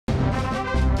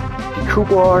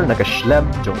Klur nakaslem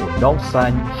jong Jongksha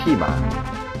Hima.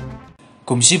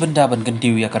 Kumsi benda ban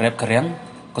gentiu ya karep karyang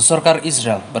ke Sorkar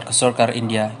Israel bat ke Sorkar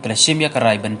India kelashim ya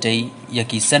karai bantai ya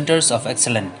ki Centers of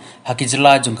Excellence haki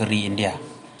jela jongkari India.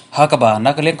 Hakaba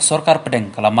nakaleng ke Sorkar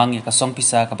Pdeng kalamang ya kasong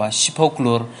pisa kaba shipau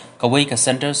Klur kawai ke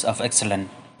Centers of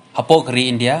Excellence. Hapo kari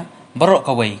India barok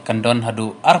kawai kandon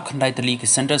hadu arab khandai tali ke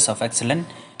Centers of Excellence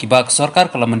kiba ke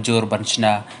Sorkar kalamanjur ban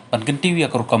china ban gentiu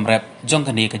ya kerukam rep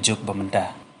jongkani ke juk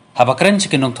bamenda. Habakren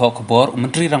cikinong thok bor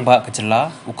Menteri Rangba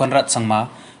Kejela Ukonrat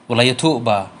Sangma Wilayatu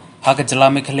ba ha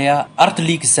Kejela Meghalaya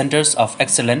Artylli Centers of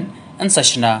Excellence an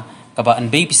sashna kaba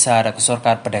an bay pisara ke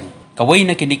Sorkar Pdeng kawai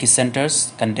na kini ke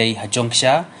centers kandai ha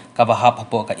Jongksha kaba ha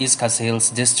papo ka East Khas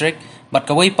Hills District bat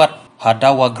kawai pat ha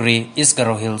Dawagre East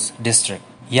Garo Hills District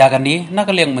ya gani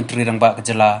nakaliang Menteri Rangba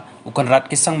Kejela Ukonrat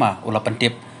ke Sangma ula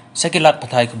pentip sekilat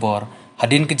pathai kebor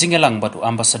hadin kejingelang batu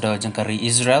ambassador jangkari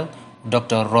Israel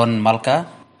Dr. Ron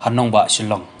Malka Hanong ba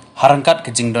Shillong harangkat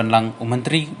kejingdon lang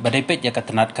menteri badaipet ya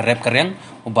katenat karep karyang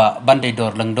uba bandai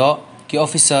dor lengdo ki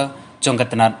officer jong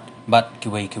katenat bat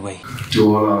kiwai to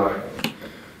all our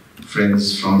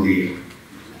friends from the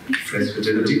Friends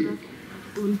fraternity.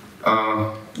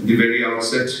 At the very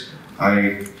outset,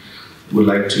 I would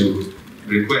like to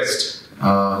request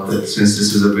that since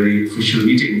this is a very official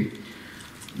meeting,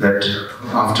 that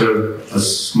after a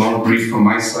small brief from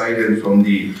my side and from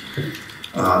the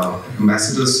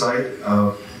ambassador's side,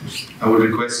 I would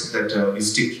request that we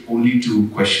stick only to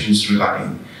questions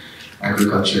regarding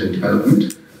agriculture and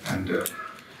development and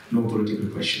no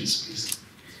political questions, please.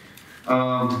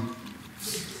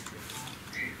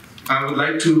 I would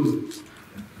like to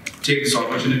take this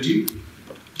opportunity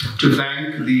to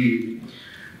thank the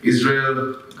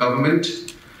Israel government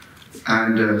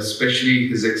and especially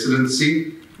His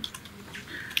Excellency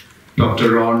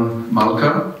Dr. Ron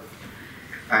Malka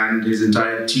and his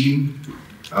entire team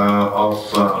of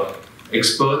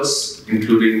experts,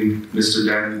 including Mr.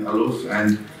 Dan Aluf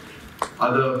and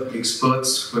other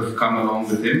experts who have come along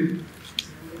with him,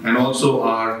 and also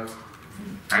our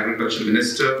Agriculture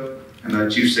Minister and our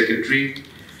Chief Secretary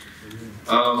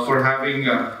for having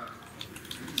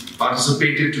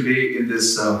participated today in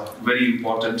this very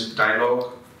important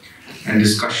dialogue and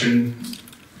discussion,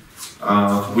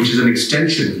 which is an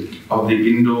extension of the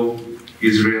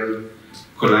Indo-Israel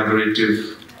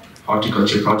Collaborative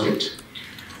Horticulture Project.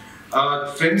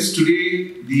 Friends,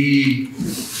 today the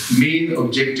main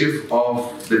objective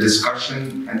of the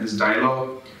discussion and this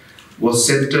dialogue was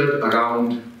centered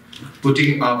around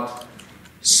putting up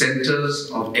centers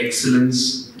of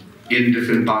excellence in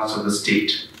different parts of the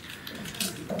state.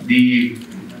 The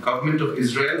government of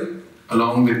Israel,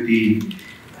 along with the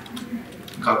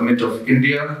government of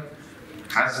India,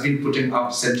 has been putting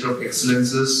up center of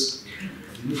excellences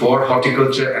for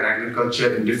horticulture and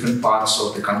agriculture in different parts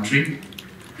of the country.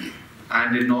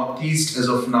 And in Northeast, as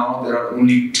of now, there are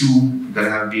only 2 that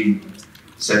have been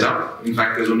set up. In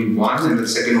fact, there's only 1, and the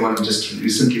second one just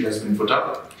recently has been put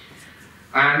up.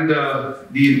 And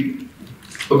the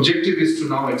objective is to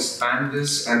now expand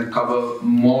this and cover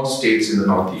more states in the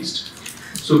Northeast.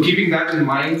 So keeping that in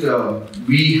mind,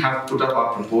 we have put up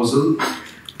our proposal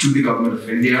to the Government of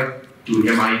India, to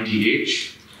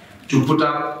MIDH, to put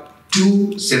up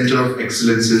 2 Center of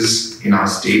Excellences in our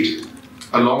state,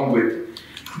 along with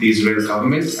the Israel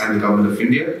government and the Government of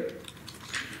India.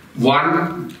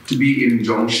 One to be in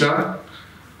Jongksha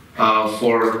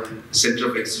for Center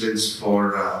of Excellence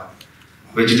for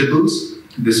vegetables.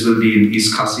 This will be in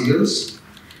East Khas Hills.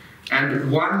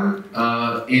 And one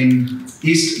in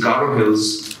East Garo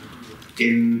Hills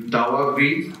in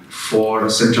Dawagre for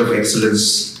Center of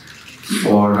Excellence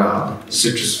for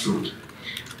citrus fruit.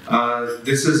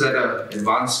 This is at an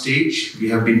advanced stage. We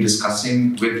have been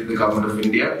discussing with the Government of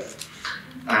India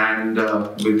and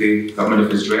with the Government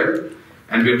of Israel.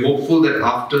 And we're hopeful that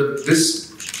after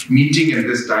this meeting and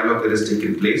this dialogue that has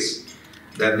taken place,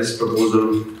 that this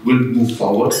proposal will move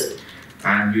forward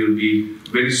and we will be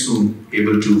very soon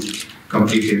able to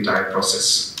complete the entire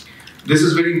process. This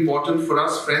is very important for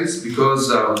us, friends,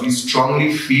 because we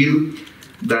strongly feel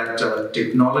that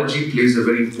technology plays a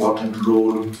very important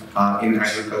role in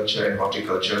agriculture and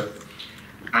horticulture.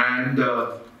 And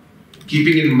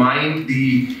keeping in mind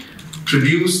the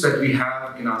produce that we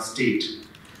have in our state,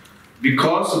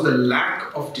 because of the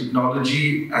lack of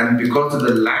technology and because of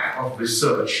the lack of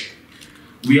research,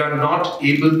 we are not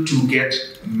able to get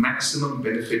maximum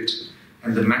benefit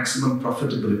and the maximum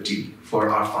profitability for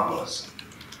our farmers.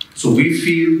 So we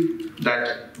feel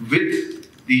that with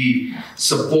the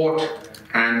support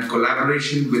and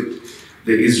collaboration with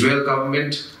the Israel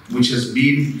government, which has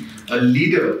been a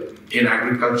leader in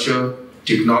agriculture,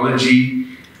 technology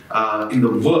in the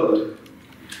world,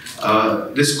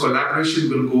 This collaboration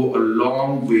will go a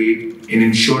long way in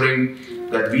ensuring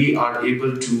that we are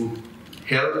able to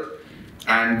help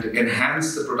and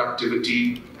enhance the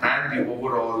productivity and the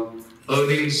overall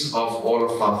earnings of all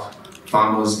of our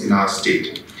farmers in our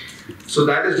state. So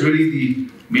that is really the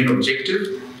main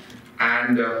objective,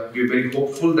 and we're very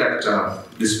hopeful that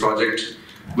this project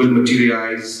will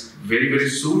materialize very, very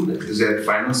soon. It is at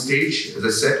final stage. As I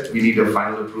said, we need a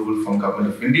final approval from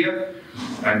Government of India,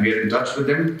 and we are in touch with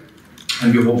them,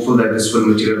 and we're hopeful that this will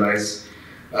materialize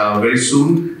very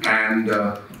soon, and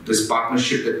this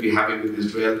partnership that we're having with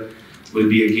Israel will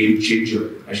be a game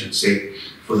changer, I should say,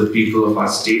 for the people of our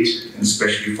state, and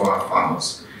especially for our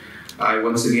farmers. I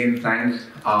once again thank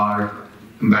our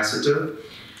ambassador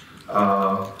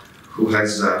who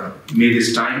has made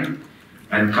his time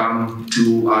and come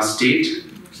to our state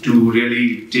to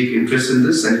really take interest in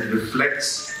this, and it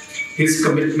reflects his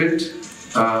commitment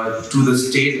to the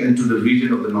state and to the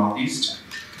region of the Northeast.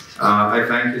 I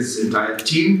thank his entire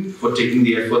team for taking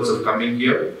the efforts of coming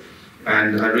here,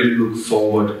 and I really look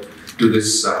forward to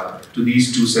this, to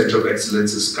these two centers of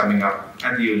excellences coming up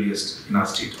at the earliest in our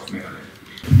state of Meghalaya.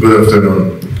 Good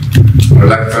afternoon. I'd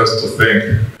like first to thank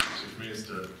Chief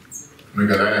Minister of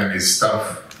Meghalaya and his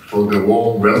staff for the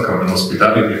warm welcome and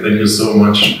hospitality. Thank you so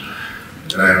much.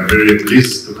 And I'm very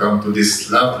pleased to come to this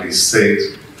lovely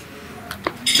state.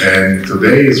 And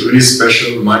today is really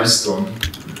special milestone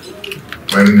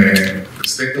when the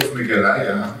state of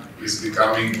Meghalaya is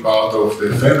becoming part of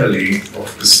the family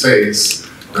of the states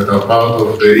that are part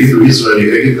of the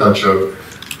Indo-Israeli agriculture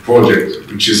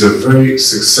project, which is a very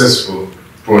successful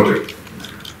project.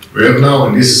 We have now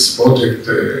in this project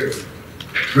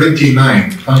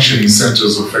 29 functioning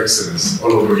centers of excellence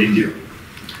all over India.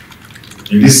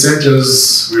 In these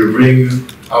centers, we bring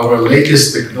our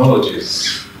latest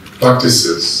technologies,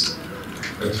 practices,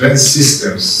 advanced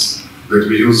systems that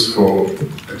we use for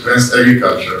advanced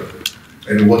agriculture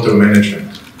and water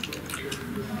management.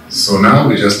 So now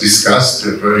we just discussed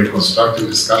a very constructive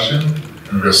discussion,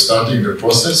 and we're starting the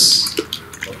process,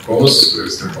 of course,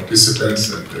 with the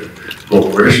participants and the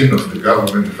cooperation of the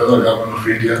government, the federal government of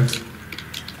India.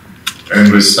 And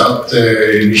we'll start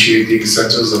initiating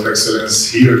centers of excellence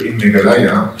here in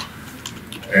Meghalaya.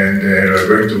 And we're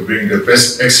going to bring the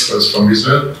best experts from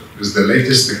Israel with the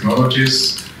latest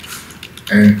technologies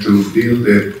and to build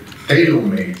a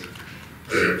tailor-made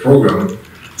program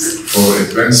for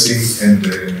advancing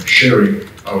and sharing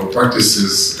our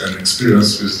practices and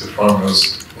experience with the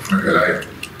farmers of Meghalaya.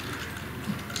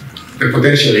 The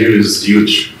potential here is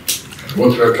huge. And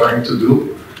what we're trying to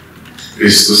do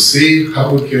is to see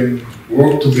how we can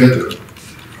work together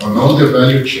on all the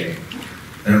value chain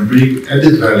and bring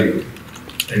added value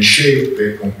and shape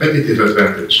the competitive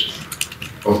advantage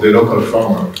of the local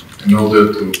farmer in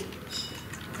order to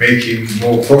make him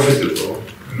more profitable,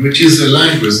 which is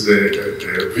aligned with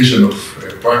the vision of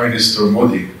Prime Minister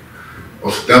Modi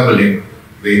of doubling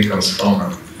the incomes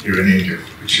farmer here in India,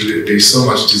 which they so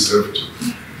much deserve to.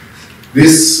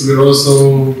 This will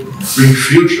also bring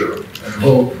future and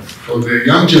hope for the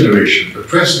young generation, the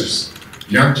precious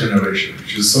young generation,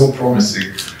 which is so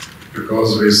promising,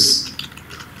 because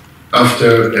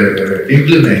after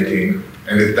implementing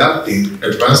and adapting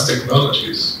advanced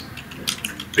technologies,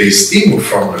 the esteem of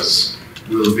farmers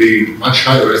will be much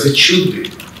higher, as it should be.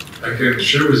 I can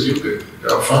share with you that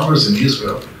there are farmers in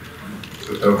Israel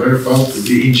that are very proud to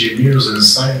be engineers and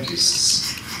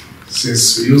scientists,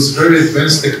 since we use very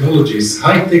advanced technologies,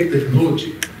 high-tech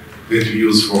technology that we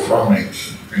use for farming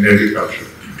and agriculture.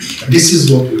 And this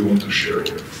is what we want to share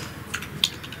here.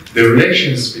 The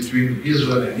relations between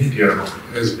Israel and India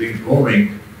has been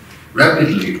growing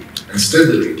rapidly and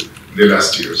steadily in the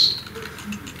last years.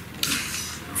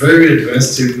 Very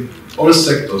advanced in all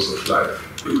sectors of life.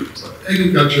 So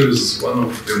agriculture is one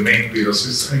of the main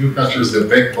pillars. Agriculture is the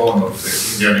backbone of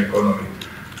the Indian economy.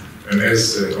 And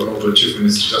as Honorable Chief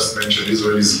Minister just mentioned,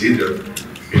 Israel is leader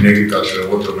in agriculture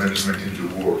and water management in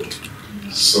the world.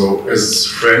 So as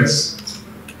friends,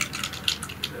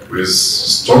 with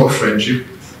strong friendship,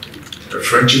 a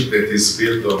friendship that is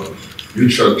built on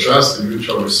mutual trust and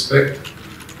mutual respect,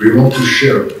 we want to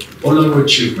share all our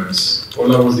achievements,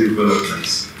 all our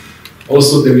developments,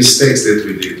 also the mistakes that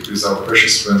we did with our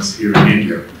precious friends here in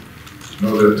India, in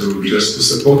order to just to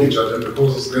support each other,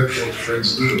 because that's what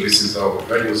friends do. This is our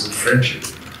values of friendship.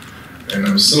 And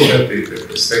I'm so happy that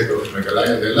the state of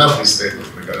Meghalaya, the lovely state of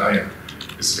Meghalaya,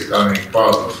 is becoming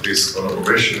part of this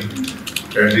collaboration.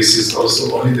 And this is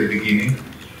also only the beginning,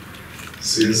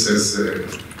 since, as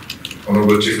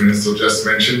Honorable Chief Minister just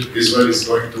mentioned, Israel is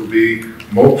going to be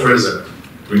more present,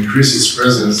 to increase its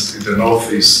presence in the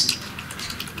Northeast.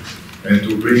 and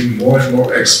to bring more and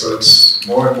more experts,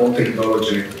 more and more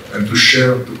technology, and to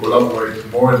share, to collaborate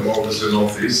more and more with the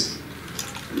Northeast.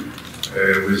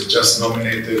 We've just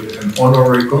nominated an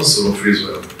honorary consul of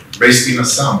Israel, based in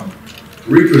Assam,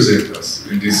 to represent us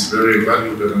in this very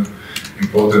valuable and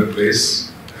important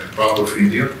place, and part of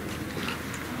India,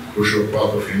 crucial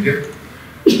part of India.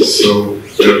 So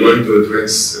we are going to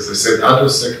advance, as I said, other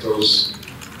sectors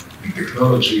in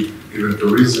technology, even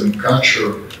tourism,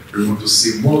 culture. We want to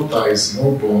see more ties,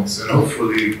 more bonds, and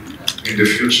hopefully in the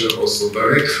future also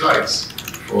direct flights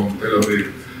from Tel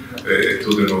Aviv to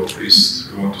the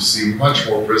Northeast. We want to see much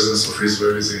more presence of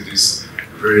Israelis in this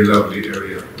very lovely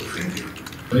area of India.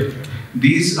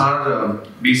 These are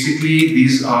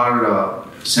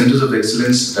centers of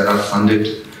excellence that are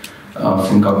funded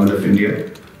from Government of India.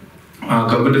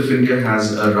 Government of India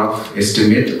has a rough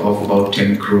estimate of about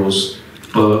 10 crores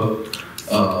per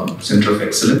center of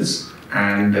excellence,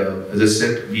 and as I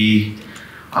said, we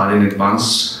are in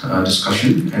advanced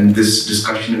discussion, and this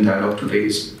discussion and dialogue today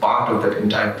is part of that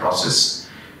entire process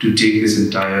to take this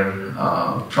entire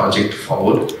project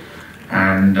forward,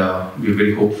 and we're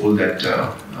very hopeful that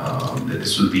that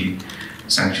this will be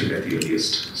sanctioned at the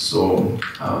earliest. So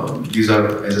these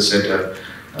are, as I said,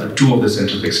 two of the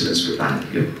centers of excellence we're planning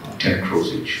here, 10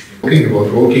 crores each. Talking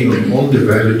about working on all the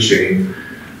value chain,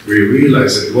 we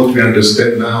realize that what we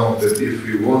understand now, that if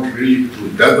we want really to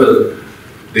double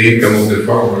the income of the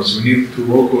farmers, we need to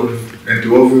work on and to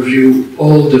overview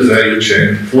all the value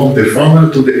chain, from the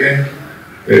farmer to the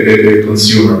end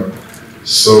consumer.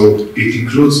 So it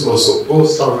includes also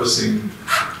post-harvesting,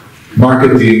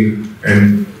 marketing,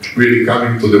 and really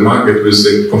coming to the market with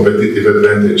a competitive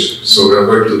advantage. So we are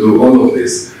going to do all of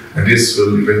this, and this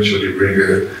will eventually bring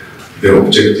the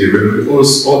objective. And we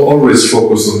also always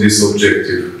focus on this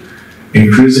objective,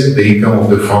 increasing the income of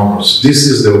the farmers. This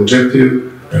is the objective,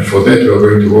 and for that we are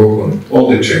going to work on all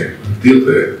the chain until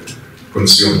the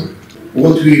consumer.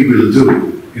 What we will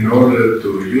do in order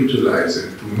to utilize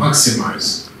and to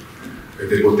maximize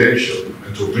the potential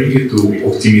and to bring it to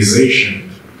optimization,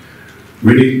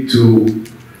 we need to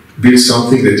build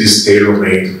something that is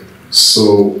tailor-made.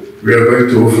 So we are going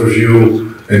to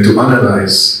overview and to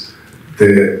analyze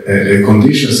the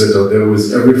conditions that are there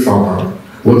with every farmer,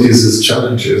 what is his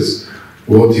challenges,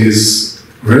 what is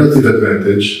relative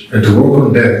advantage, and to work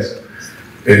on that.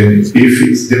 And if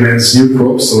it demands new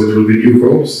crops, so it will be new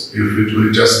crops. If it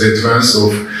will just the advance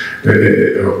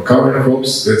of current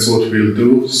crops, that's what we'll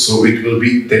do. So it will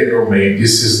be tailor-made.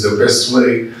 This is the best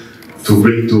way to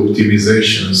bring to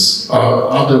optimizations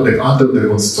under the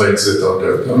constraints that are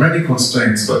there. There are many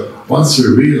constraints, but once we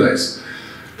realize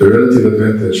the relative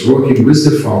advantage, working with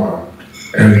the farmer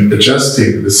and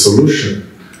adjusting the solution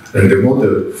and the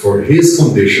model for his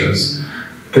conditions,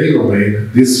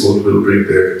 tailor-made, this is what will bring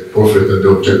the profit and the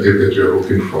objective that we are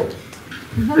looking for.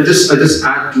 I just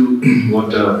add to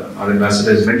what our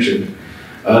ambassador has mentioned.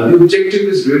 The objective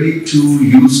is really to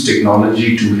use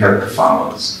technology to help the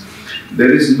farmers.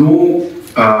 There is no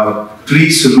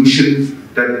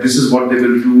pre-solution that this is what they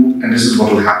will do and this is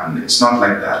what will happen. It's not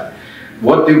like that.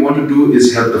 What they want to do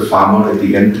is help the farmer at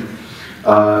the end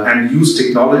and use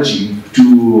technology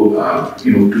to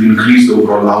to increase the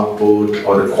overall output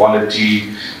or the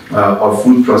quality or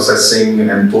food processing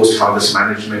and post-harvest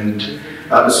management.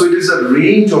 So it is a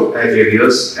range of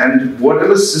areas, and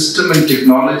whatever system and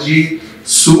technology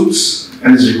suits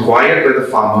and is required by the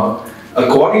farmer,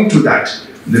 according to that,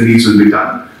 the needs will be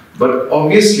done. But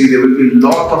obviously, there will be a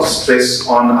lot of stress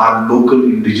on our local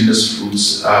indigenous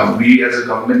foods. We as a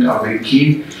government are very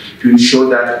keen to ensure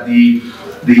that the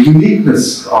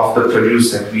uniqueness of the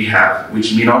produce that we have,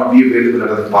 which may not be available in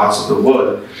other parts of the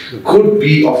world, could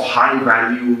be of high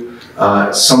value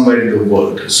somewhere in the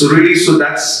world. So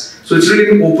it's really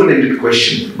an open-ended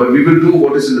question, but we will do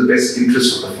what is in the best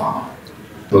interest of the farmer.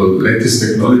 The latest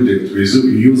technology that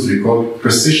we use, we call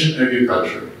precision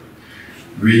agriculture.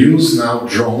 We use now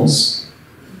drones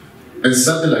and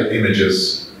satellite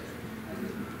images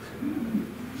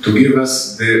to give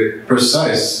us the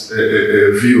precise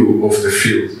view of the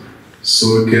field.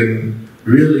 So we can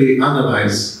really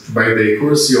analyze by the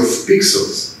accuracy of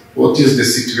pixels what is the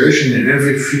situation in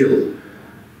every field,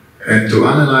 and to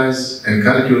analyze and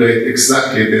calculate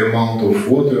exactly the amount of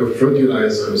water,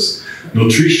 fertilizers,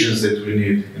 nutrition that we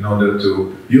need in order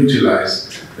to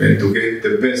utilize and to get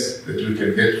the best that we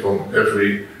can get from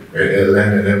every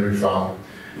land and every farm.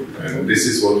 And this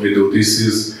is what we do. This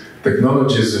is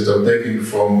technologies that are taken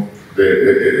from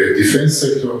the defense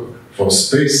sector, from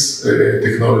space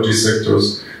technology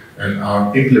sectors, and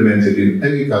are implemented in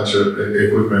agriculture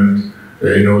equipment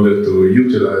in order to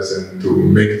utilize and to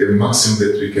make the maximum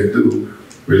that we can do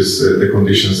with the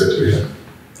conditions that we have.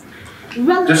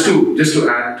 Just to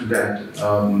add to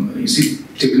that, you see,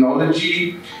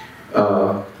 technology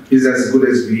is as good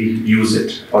as we use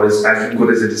it, or is as good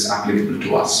as it is applicable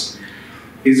to us.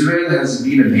 Israel has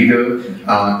been a leader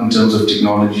in terms of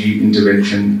technology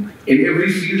intervention in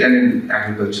every field and in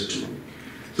agriculture too.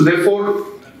 So therefore,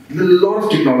 there are a lot of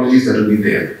technologies that will be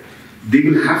there. They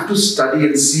will have to study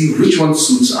and see which one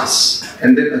suits us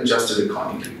and then adjust it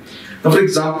accordingly. Now, for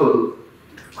example,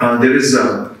 there is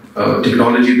a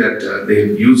technology that they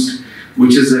have used,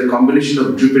 which is a combination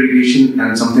of drip irrigation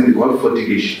and something they call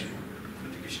fertigation.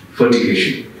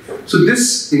 So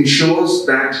this ensures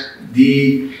that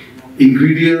the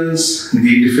ingredients,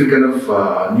 the different kind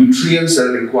of nutrients that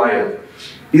are required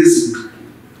is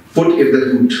put at the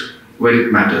root where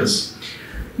it matters.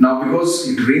 Now, because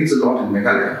it rains a lot in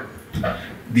Meghalaya,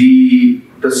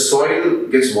 the soil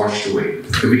gets washed away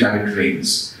every time it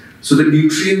rains. So the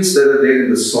nutrients that are there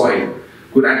in the soil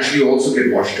could actually also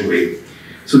get washed away.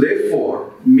 So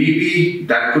therefore, maybe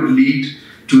that could lead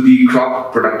to the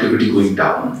crop productivity going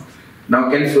down. Now,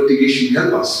 can fertigation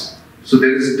help us? So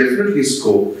there is definitely a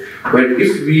scope where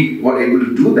if we were able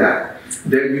to do that,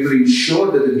 then we will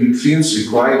ensure that the nutrients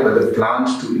required by the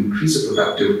plant to increase the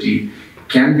productivity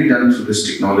can be done through this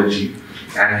technology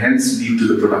and hence lead to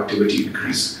the productivity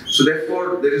increase. So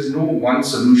therefore, there is no one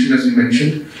solution, as we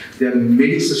mentioned. There are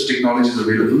many such technologies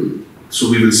available. So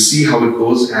we will see how it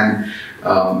goes and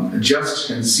adjust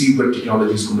and see what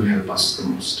technology is going to help us the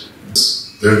most.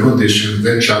 Their conditions,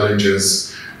 their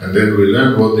challenges, and then we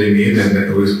learn what they need, and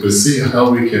then we'll see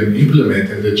how we can implement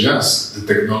and adjust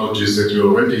the technologies that we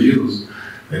already use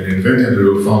and invented we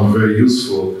will find very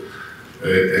useful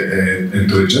and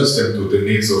to adjust them to the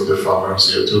needs of the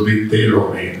farmers here, to be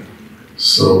tailor-made.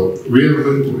 So we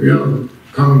are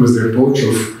coming with the approach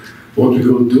of what we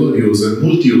call dual use and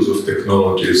multi-use of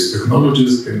technologies.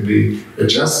 Technologies can be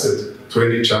adjusted to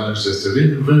any challenges.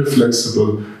 They're very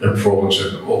flexible approach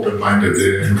and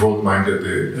open-minded,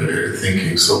 involved-minded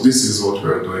thinking. So this is what we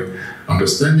are doing.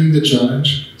 Understanding the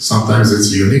challenge, sometimes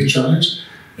it's a unique challenge,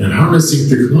 and harnessing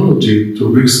technology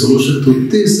to bring solution to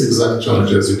this exact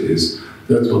challenge as it is.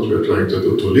 That's what we're trying to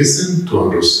do, to listen, to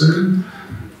understand,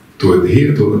 to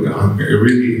adhere, to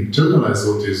really internalize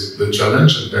what is the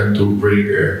challenge, and then to bring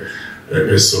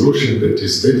a solution that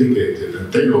is dedicated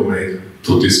and tailor-made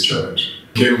to this challenge.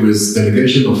 Came with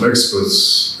delegation of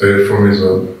experts from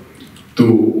Israel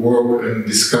to work and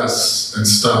discuss and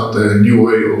start a new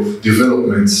way of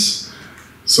developments.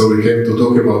 So we came to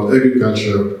talk about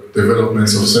agriculture,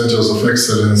 developments of centers of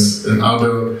excellence, and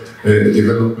other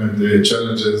development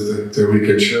challenges that we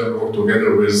can share all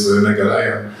together with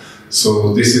Meghalaya.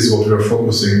 So this is what we are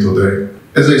focusing today.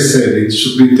 As I said, it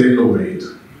should be tailor-made.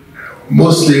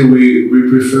 Mostly we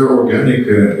prefer organic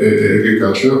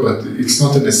agriculture, but it's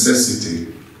not a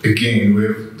necessity. Again, we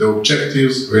have the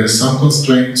objectives, we have some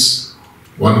constraints.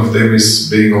 One of them is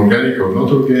being organic or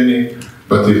not organic,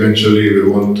 but eventually we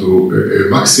want to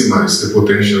maximize the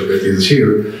potential that is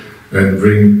here and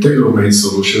bring tailor-made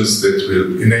solutions that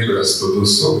will enable us to do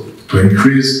so, to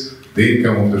increase the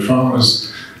income of the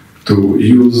farmers, to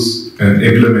use and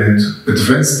implement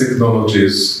advanced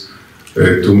technologies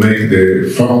to make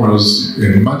the farmers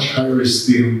in much higher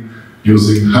esteem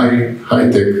using high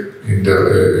tech in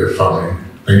their farming.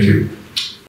 Thank you.